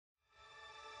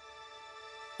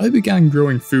I began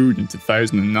growing food in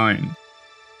 2009,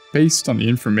 based on the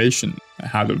information I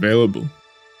had available.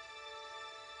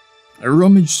 I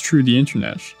rummaged through the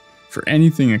internet for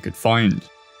anything I could find,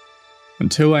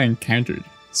 until I encountered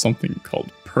something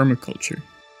called permaculture.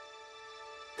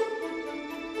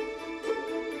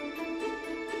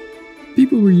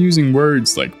 People were using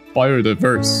words like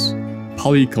biodiverse,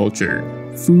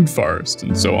 polyculture, food forest,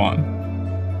 and so on.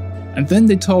 And then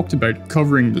they talked about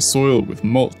covering the soil with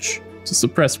mulch to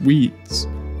suppress weeds,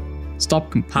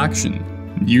 stop compaction,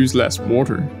 and use less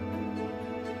water.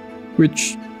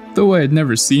 Which, though I had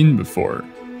never seen before,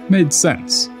 made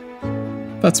sense.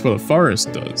 That's what a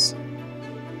forest does.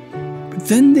 But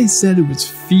then they said it was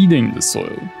feeding the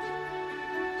soil,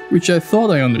 which I thought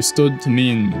I understood to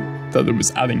mean that it was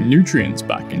adding nutrients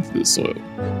back into the soil.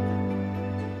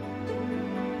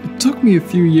 It took me a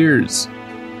few years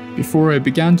before I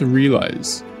began to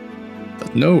realize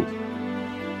that no,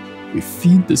 we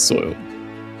feed the soil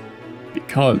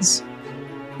because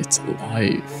it's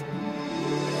alive.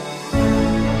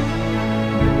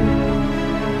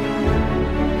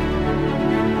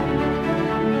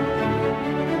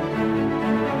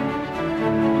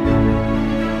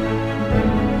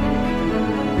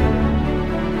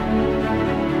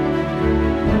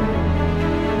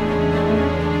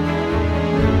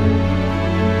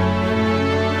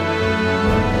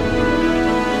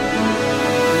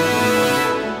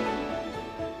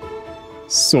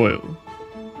 Soil.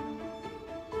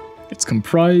 It's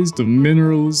comprised of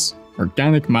minerals,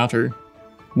 organic matter,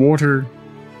 water,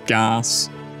 gas,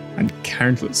 and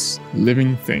countless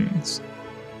living things.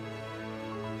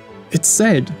 It's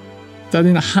said that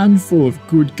in a handful of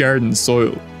good garden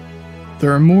soil,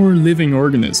 there are more living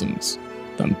organisms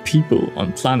than people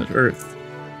on planet Earth,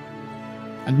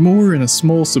 and more in a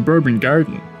small suburban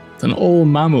garden than all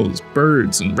mammals,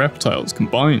 birds, and reptiles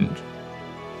combined.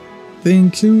 They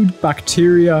include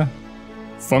bacteria,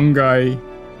 fungi,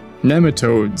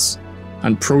 nematodes,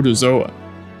 and protozoa,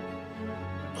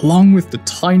 along with the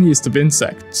tiniest of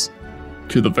insects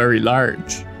to the very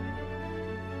large.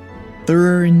 There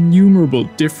are innumerable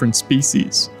different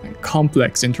species and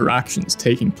complex interactions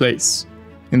taking place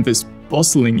in this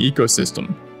bustling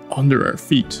ecosystem under our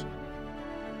feet.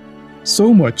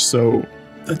 So much so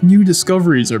that new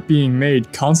discoveries are being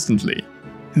made constantly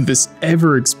in this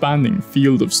ever-expanding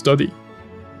field of study.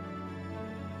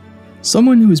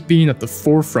 Someone who has been at the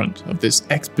forefront of this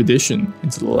expedition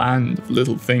into the land of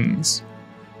little things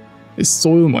is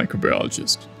soil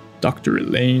microbiologist Dr.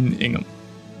 Elaine Ingham.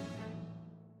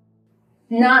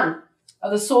 None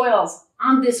of the soils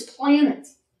on this planet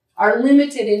are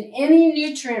limited in any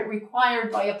nutrient required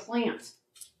by a plant.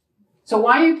 So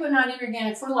why are you putting out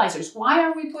inorganic fertilizers? Why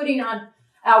are we putting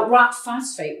out rock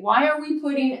phosphate? Why are we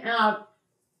putting out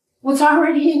what's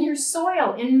already in your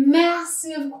soil in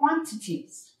massive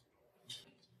quantities?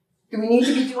 Do we need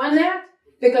to be doing that?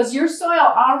 Because your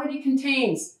soil already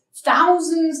contains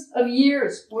thousands of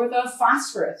years worth of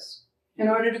phosphorus in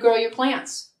order to grow your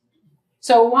plants.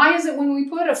 So why is it when we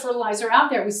put a fertilizer out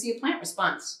there, we see a plant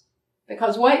response?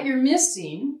 Because what you're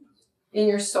missing in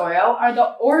your soil are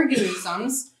the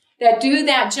organisms that do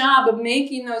that job of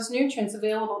making those nutrients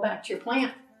available back to your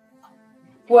plant.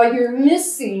 What you're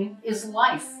missing is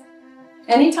life.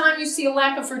 Anytime you see a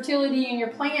lack of fertility in your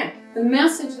plant, the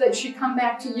message that should come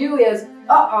back to you is,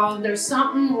 uh-oh, there's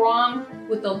something wrong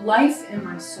with the life in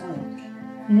my soil.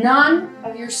 None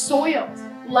of your soils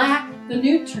lack the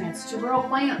nutrients to grow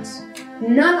plants.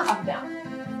 None of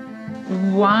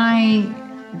them. Why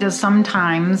does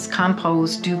sometimes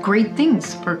compost do great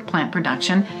things for plant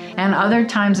production, and other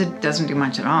times it doesn't do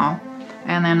much at all,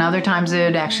 and then other times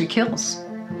it actually kills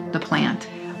the plant?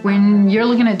 When you're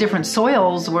looking at different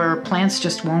soils where plants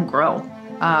just won't grow,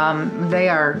 they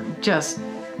are just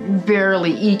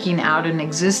barely eking out an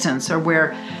existence, or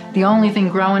where the only thing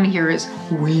growing here is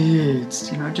weeds,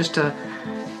 just a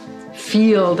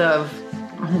field of,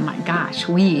 oh my gosh,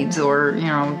 weeds, or,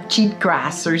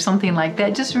 cheatgrass or something like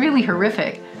that, just really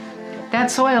horrific.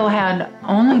 That soil had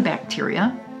only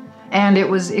bacteria, and it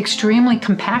was extremely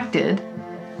compacted,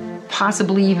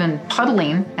 possibly even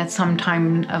puddling at some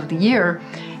time of the year.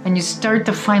 And you start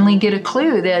to finally get a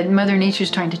clue that Mother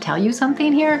Nature's trying to tell you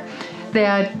something here,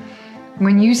 that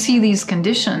when you see these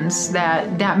conditions,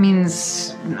 that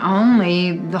means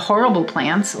only the horrible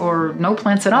plants or no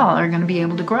plants at all are going to be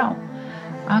able to grow.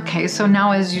 Okay, so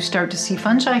now as you start to see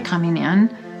fungi coming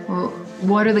in, well,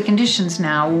 what are the conditions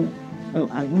now?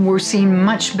 We're seeing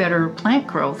much better plant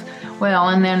growth. Well,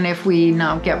 and then if we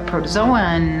now get protozoa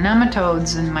and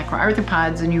nematodes and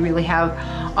microarthropods, and you really have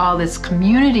all this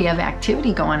community of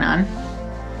activity going on,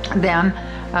 then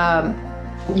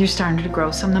you're starting to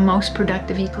grow some of the most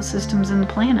productive ecosystems in the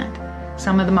planet,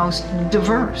 some of the most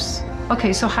diverse.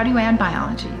 Okay, so how do you add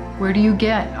biology? Where do you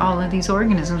get all of these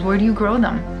organisms? Where do you grow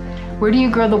them? Where do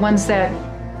you grow the ones that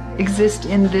exist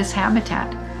in this habitat?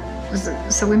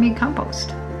 So we made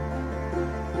compost.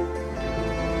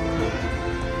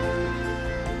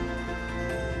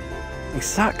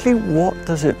 Exactly what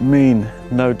does it mean,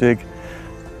 no dig?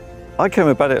 I came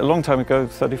about it a long time ago,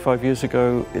 35 years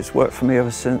ago. It's worked for me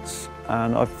ever since,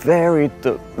 and I've varied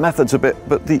the methods a bit,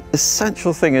 but the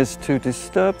essential thing is to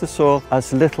disturb the soil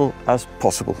as little as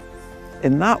possible.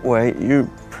 In that way, you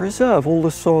preserve all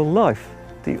the soil life.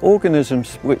 The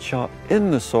organisms which are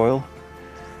in the soil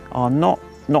are not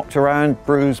knocked around,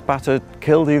 bruised, battered,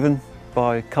 killed even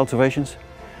by cultivations.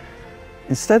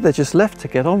 Instead, they're just left to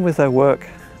get on with their work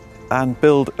and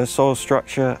build a soil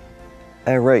structure,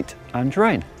 aerate and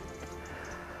drain.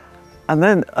 And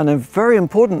then a very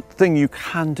important thing you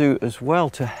can do as well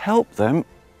to help them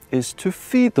is to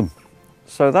feed them.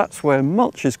 So that's where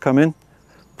mulches come in,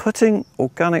 putting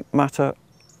organic matter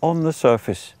on the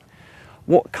surface.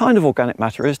 What kind of organic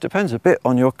matter is depends a bit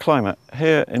on your climate.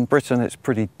 Here in Britain it's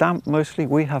pretty damp mostly.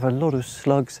 We have a lot of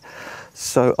slugs.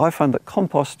 So I find that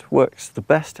compost works the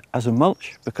best as a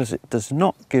mulch because it does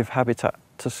not give habitat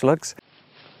to slugs.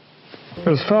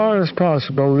 As far as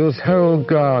possible, this whole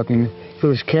garden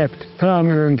was kept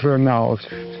permanently mulched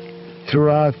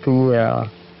throughout the year.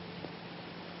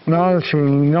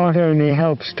 Mulching not only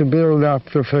helps to build up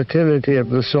the fertility of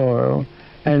the soil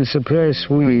and suppress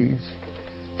weeds,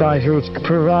 but it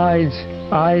provides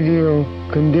ideal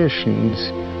conditions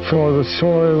for the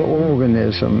soil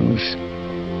organisms.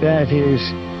 That is,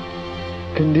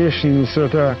 conditions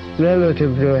that are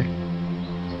relatively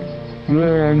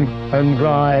warm and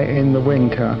dry in the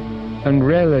winter and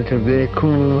relatively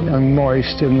cool and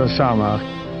moist in the summer,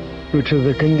 which are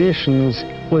the conditions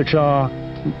which are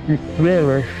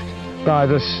relished by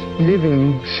the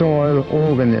living soil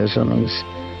organisms,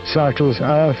 such as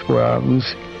earthworms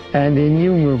and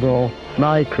innumerable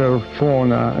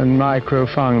microfauna and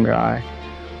microfungi,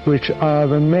 which are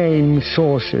the main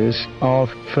sources of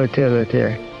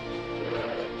fertility.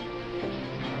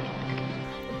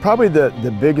 Probably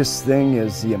the biggest thing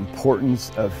is the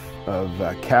importance of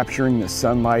capturing the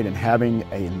sunlight and having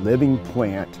a living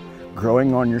plant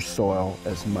growing on your soil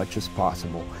as much as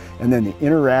possible. And then the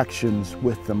interactions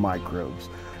with the microbes.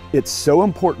 It's so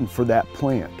important for that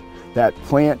plant. That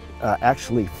plant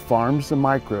actually farms the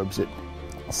microbes. It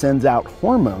sends out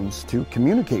hormones to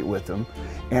communicate with them,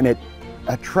 and it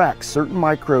attracts certain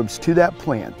microbes to that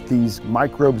plant. These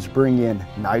microbes bring in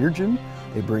nitrogen,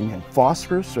 they bring in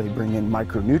phosphorus, they bring in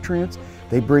micronutrients,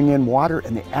 they bring in water,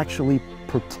 and they actually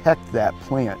protect that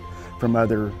plant from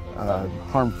other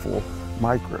harmful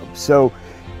microbes. So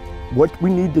what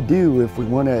we need to do if we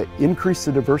want to increase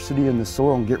the diversity in the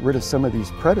soil and get rid of some of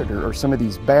these predator, or some of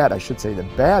these bad, I should say, the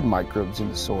bad microbes in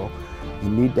the soil, you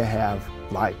need to have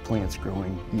live plants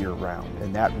growing year round,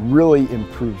 and that really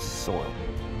improves the soil.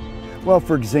 Well,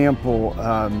 for example,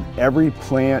 every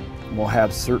plant will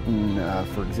have certain,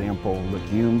 for example,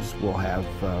 legumes will have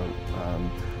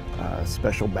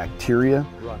special bacteria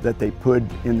that they put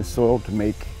in the soil to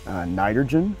make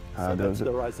nitrogen. So that's the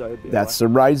rhizobia. That's the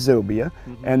rhizobia.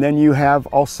 And then you have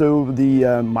also the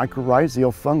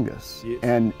mycorrhizal fungus. Yes.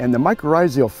 And the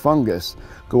mycorrhizal fungus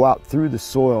go out through the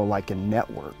soil like a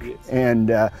network. Yes.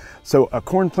 And so a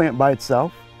corn plant by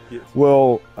itself Yes.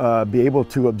 will be able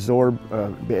to absorb,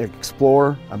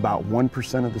 explore about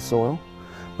 1% of the soil.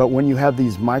 But when you have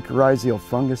these mycorrhizal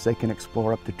fungus, they can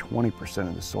explore up to 20%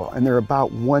 of the soil. And they're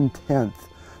about 1/10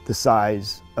 the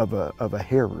size of a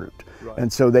hair root. Right.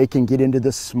 And so they can get into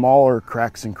the smaller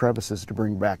cracks and crevices to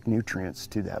bring back nutrients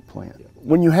to that plant. Yeah.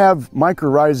 When you have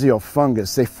mycorrhizal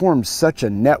fungus, they form such a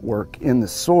network in the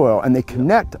soil, and they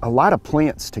connect a lot of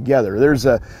plants together. There's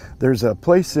a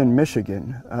place in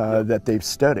Michigan that they've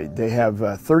studied. They have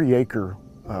a 30-acre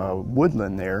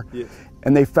woodland there. Yes.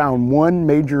 And they found one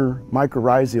major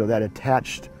mycorrhizal that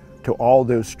attached to all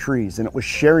those trees, and it was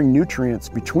sharing nutrients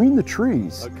between the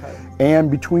trees and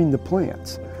between the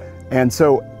plants. And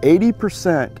so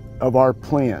 80% of our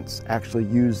plants actually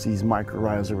use these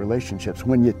mycorrhizal relationships.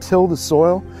 When you till the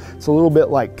soil, it's a little bit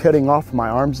like cutting off my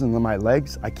arms and my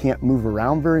legs. I can't move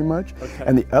around very much.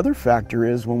 And the other factor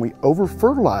is when we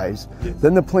over-fertilize,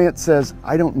 then the plant says,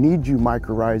 I don't need you,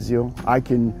 mycorrhizal. I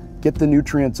can get the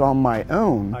nutrients on my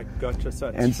own. I gotcha.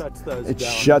 So and shuts those it down.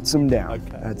 Shuts them down.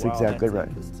 Okay. That's Wow, exactly that's right.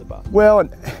 interesting. Well,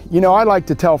 you know, I like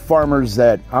to tell farmers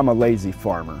that I'm a lazy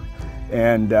farmer,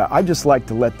 and I just like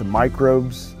to let the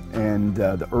microbes and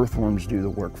the earthworms do the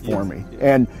work for me. Yes.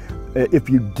 And if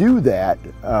you do that,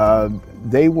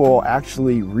 they will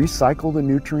actually recycle the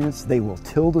nutrients, they will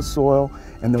till the soil,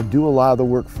 and they'll do a lot of the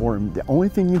work for them. The only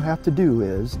thing you have to do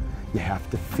is you have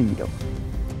to feed them.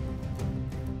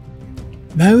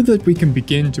 Now that we can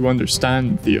begin to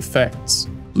understand the effects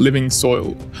living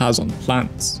soil has on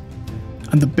plants,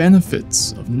 and the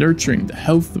benefits of nurturing the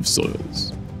health of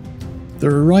soils,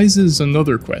 there arises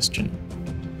another question.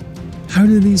 How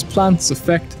do these plants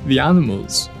affect the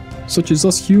animals, such as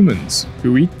us humans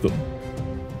who eat them,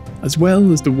 as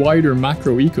well as the wider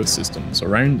macro ecosystems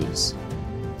around us?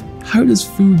 How does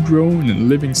food grown in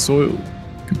living soil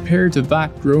compare to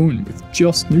that grown with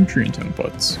just nutrient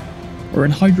inputs, or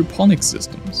in hydroponic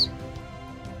systems?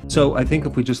 So I think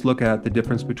if we just look at the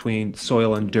difference between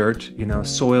soil and dirt, you know,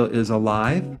 soil is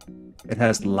alive, it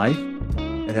has life,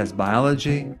 it has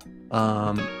biology,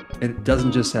 it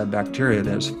doesn't just have bacteria,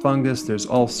 there's fungus, there's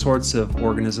all sorts of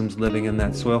organisms living in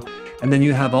that soil. And then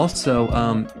you have also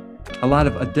a lot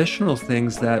of additional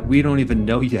things that we don't even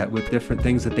know yet with different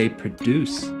things that they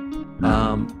produce.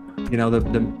 You know,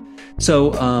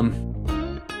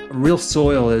 real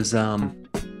soil is,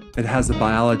 it has the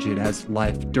biology, it has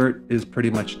life. Dirt is pretty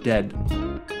much dead.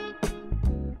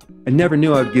 I never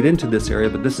knew I would get into this area,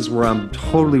 but this is where I'm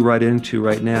totally right into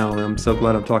right now. And I'm so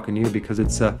glad I'm talking to you because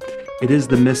it is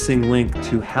the missing link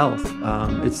to health.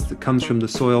 It comes from the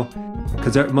soil,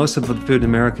 because most of the food in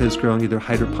America is grown either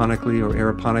hydroponically or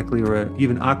aeroponically or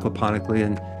even aquaponically,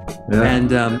 and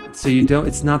so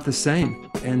it's not the same.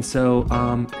 And so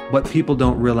what people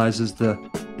don't realize is the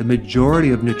majority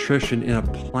of nutrition in a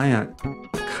plant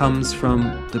comes from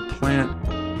the plant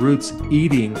roots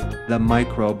eating the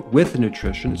microbe with the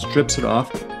nutrition. It strips it off,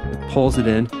 it pulls it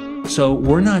in. So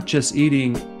we're not just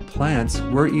eating plants,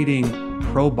 we're eating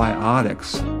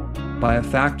probiotics by a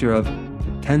factor of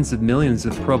tens of millions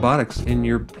of probiotics in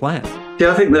your plant.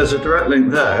 Yeah, I think there's a direct link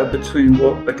there between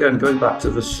what, again, going back to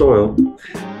the soil,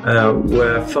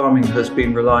 where farming has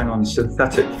been relying on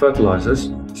synthetic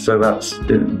fertilizers. So that's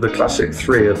the classic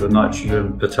three of the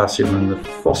nitrogen, potassium, and the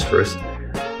phosphorus,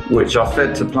 which are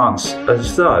fed to plants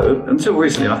as though, until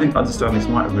recently, I think understandings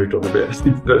might have moved on a bit,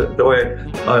 but the way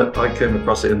I came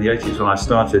across it in the 80s when I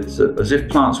started, as if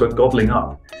plants were gobbling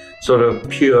up sort of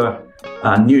pure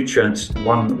nutrients,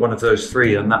 one of those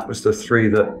three, and that was the three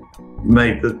that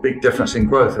made the big difference in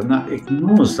growth, and that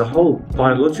ignores the whole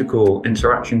biological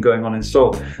interaction going on in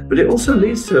soil. But it also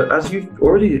leads to, as you've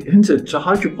already hinted, to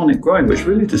hydroponic growing, which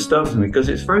really disturbs me because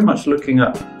it's very much looking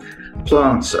at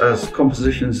plants as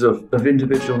compositions of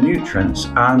individual nutrients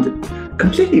and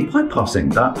completely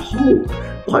bypassing that whole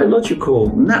biological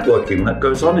networking that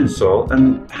goes on in soil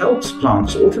and helps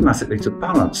plants automatically to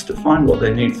balance, to find what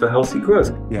they need for healthy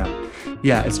growth.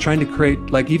 Yeah, it's trying to create,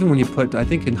 like, even when you put, I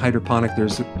think in hydroponic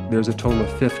there's a total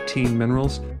of 15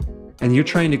 minerals, and you're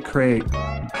trying to create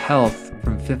health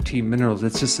from 15 minerals.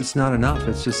 It's not enough.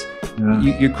 It's just,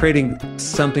 you're creating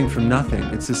something from nothing.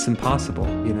 It's just impossible,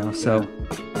 you know? So,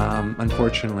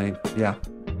 unfortunately, yeah.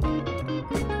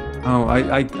 Oh,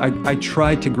 I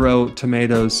tried to grow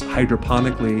tomatoes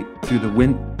hydroponically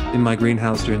in my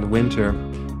greenhouse during the winter,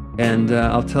 and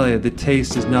I'll tell you, the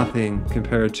taste is nothing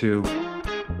compared to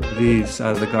these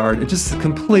out of the garden. It just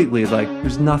completely, like,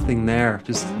 there's nothing there,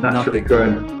 just nothing.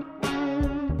 Grown.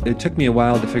 It took me a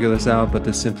while to figure this out, but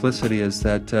the simplicity is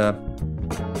that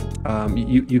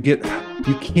you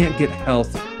can't get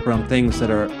health from things that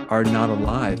are not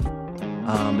alive,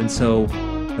 and so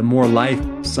the more life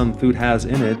some food has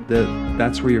in it,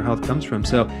 that's where your health comes from.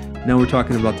 So now we're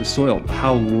talking about the soil.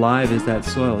 How live is that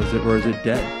soil? Is it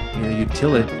dead? You know, you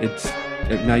till it.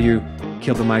 Now you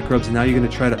kill the microbes, and now you're going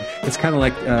to try to. It's kind of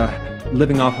like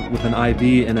living off with an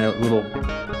IV and a little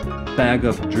bag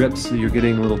of drips. So you're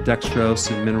getting a little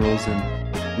dextrose and minerals,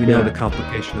 and we know the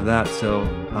complication of that. So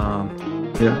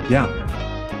yeah.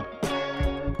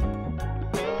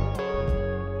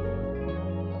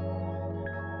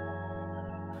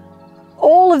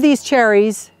 All of these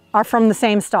cherries are from the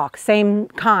same stock, same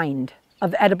kind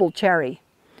of edible cherry.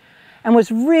 And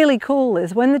what's really cool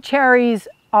is when the cherries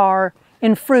are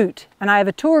in fruit, and I have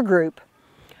a tour group,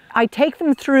 I take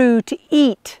them through to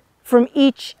eat from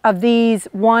each of these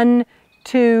 1,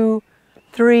 2,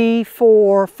 3,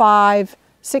 4, 5,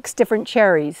 6 different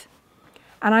cherries.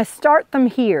 And I start them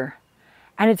here,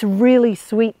 and it's really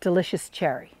sweet, delicious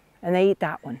cherry. And they eat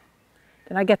that one.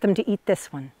 Then I get them to eat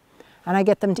this one. And I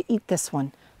get them to eat this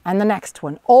one, and the next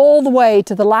one, all the way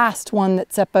to the last one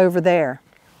that's up over there.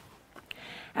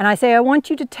 And I say, I want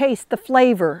you to taste the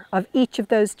flavor of each of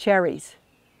those cherries.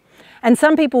 And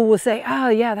some people will say, oh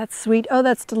yeah, that's sweet. Oh,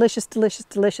 that's delicious, delicious,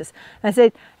 delicious. And I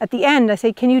said, at the end, I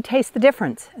say, can you taste the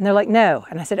difference? And they're like, no.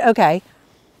 And I said, okay,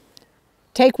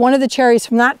 take one of the cherries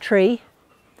from that tree,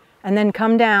 and then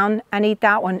come down and eat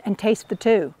that one and taste the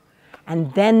two.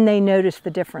 And then they notice the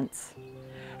difference.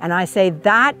 And I say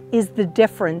that is the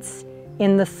difference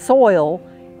in the soil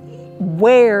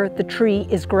where the tree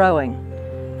is growing.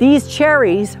 These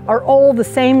cherries are all the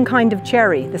same kind of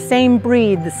cherry, the same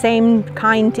breed, the same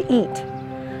kind to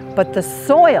eat. But the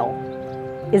soil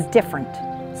is different.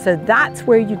 So that's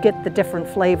where you get the different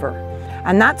flavor.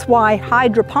 And that's why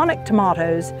hydroponic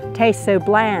tomatoes taste so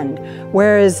bland,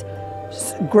 whereas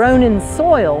grown in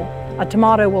soil, a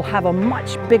tomato will have a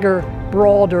much bigger,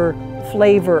 broader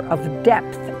flavor of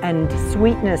depth and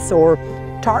sweetness or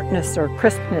tartness or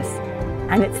crispness.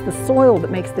 And it's the soil that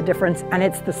makes the difference, and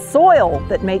it's the soil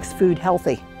that makes food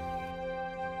healthy.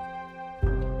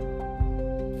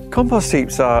 Compost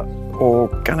heaps are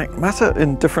organic matter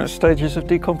in different stages of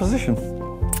decomposition.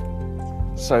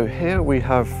 So here we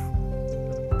have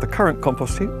the current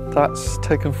compost heap. That's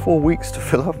taken 4 weeks to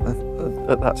fill up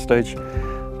at that stage.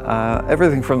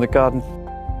 Everything from the garden.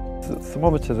 The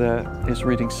thermometer there is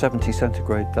reading 70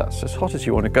 centigrade. That's as hot as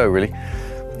you want to go, really.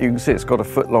 You can see it's got a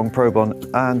foot-long probe on.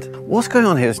 And what's going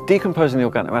on here is decomposing the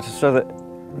organic matter so that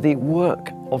the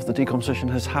work of the decomposition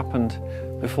has happened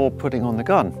before putting on the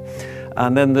garden.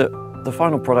 And then the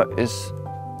final product is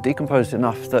decomposed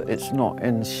enough that it's not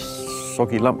in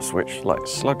soggy lumps, which, like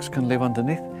slugs, can live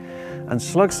underneath. And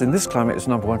slugs in this climate is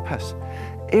 #1 pest.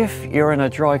 If you're in a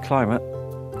dry climate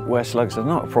where slugs are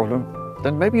not a problem,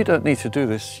 then maybe you don't need to do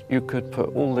this. You could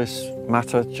put all this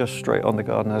matter just straight on the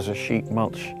garden as a sheet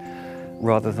mulch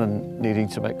rather than needing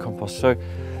to make compost. So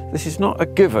this is not a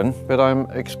given, but I'm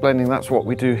explaining that's what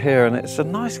we do here, and it's a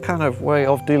nice kind of way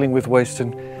of dealing with waste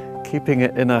and keeping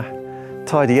it in a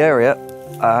tidy area.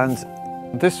 And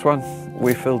this one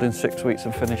we filled in 6 weeks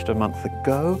and finished a month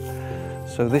ago.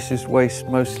 So this is waste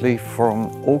mostly from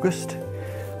August,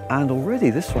 and already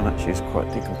this one actually is quite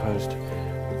decomposed.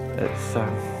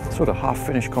 It's sort of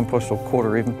half-finished compost, or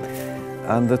quarter even,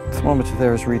 and the thermometer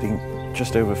there is reading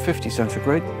just over 50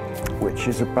 centigrade, which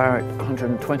is about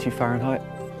 120 Fahrenheit.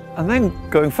 And then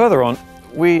going further on,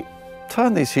 we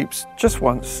turn these heaps just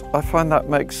once. I find that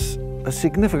makes a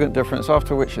significant difference,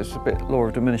 after which it's a bit law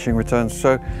of diminishing returns.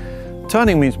 So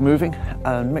turning means moving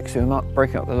and mixing them up,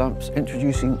 breaking up the lumps,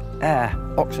 introducing air,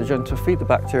 oxygen to feed the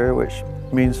bacteria, which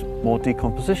means more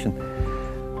decomposition.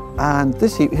 And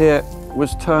this heap here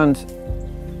was turned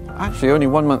actually only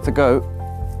 1 month ago,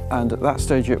 and at that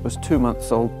stage it was 2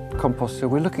 months old compost. So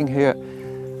we're looking here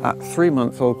at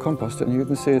 3-month-old compost, and you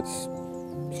can see it's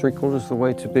 3/4 of the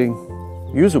way to being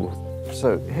usable.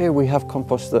 So here we have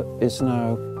compost that is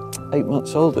now 8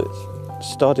 months old. It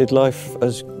started life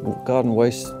as garden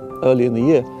waste early in the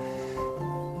year,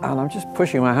 and I'm just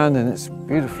pushing my hand in. It's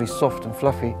beautifully soft and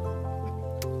fluffy,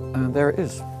 and there it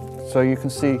is. So you can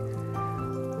see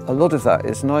a lot of that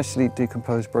is nicely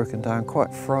decomposed, broken down,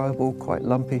 quite friable, quite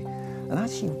lumpy. And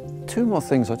actually 2 more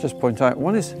things I'll just point out.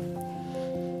 One is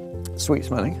sweet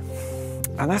smelling,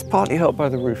 and that's partly helped by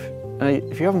the roof. Now,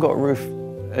 if you haven't got a roof,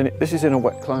 and this is in a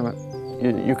wet climate,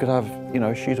 you could have, you know,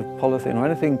 a sheet of polythene or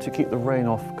anything to keep the rain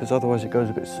off, because otherwise it goes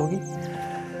a bit soggy.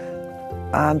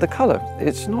 And the colour,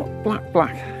 it's not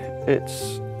black,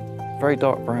 it's very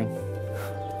dark brown.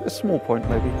 A small point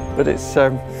maybe, but it's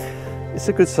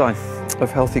a good sign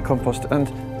of healthy compost.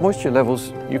 And moisture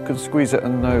levels, you can squeeze it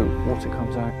and no water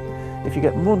comes out. If you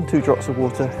get more than 2 drops of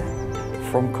water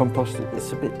from compost,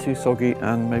 it's a bit too soggy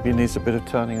and maybe needs a bit of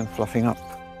turning and fluffing up.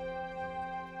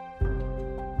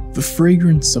 The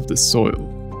fragrance of the soil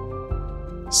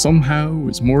somehow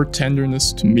is more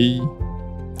tenderness to me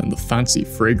than the fancy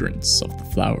fragrance of the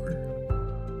flower.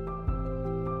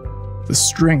 The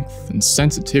strength and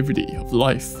sensitivity of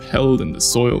life held in the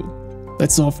soil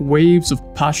lets off waves of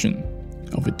passion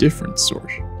of a different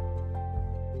sort.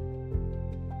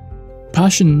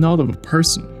 Passion not of a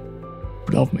person,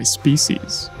 but of my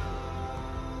species,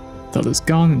 that has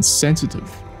gone insensitive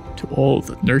to all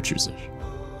that nurtures it,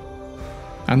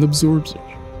 and absorbs it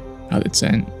at its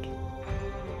end.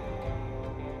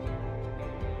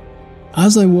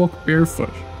 As I walk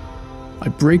barefoot, I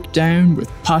break down with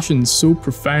passion so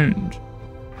profound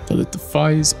that it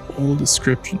defies all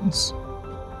descriptions.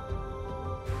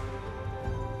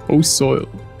 O soil,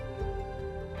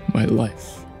 my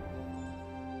life.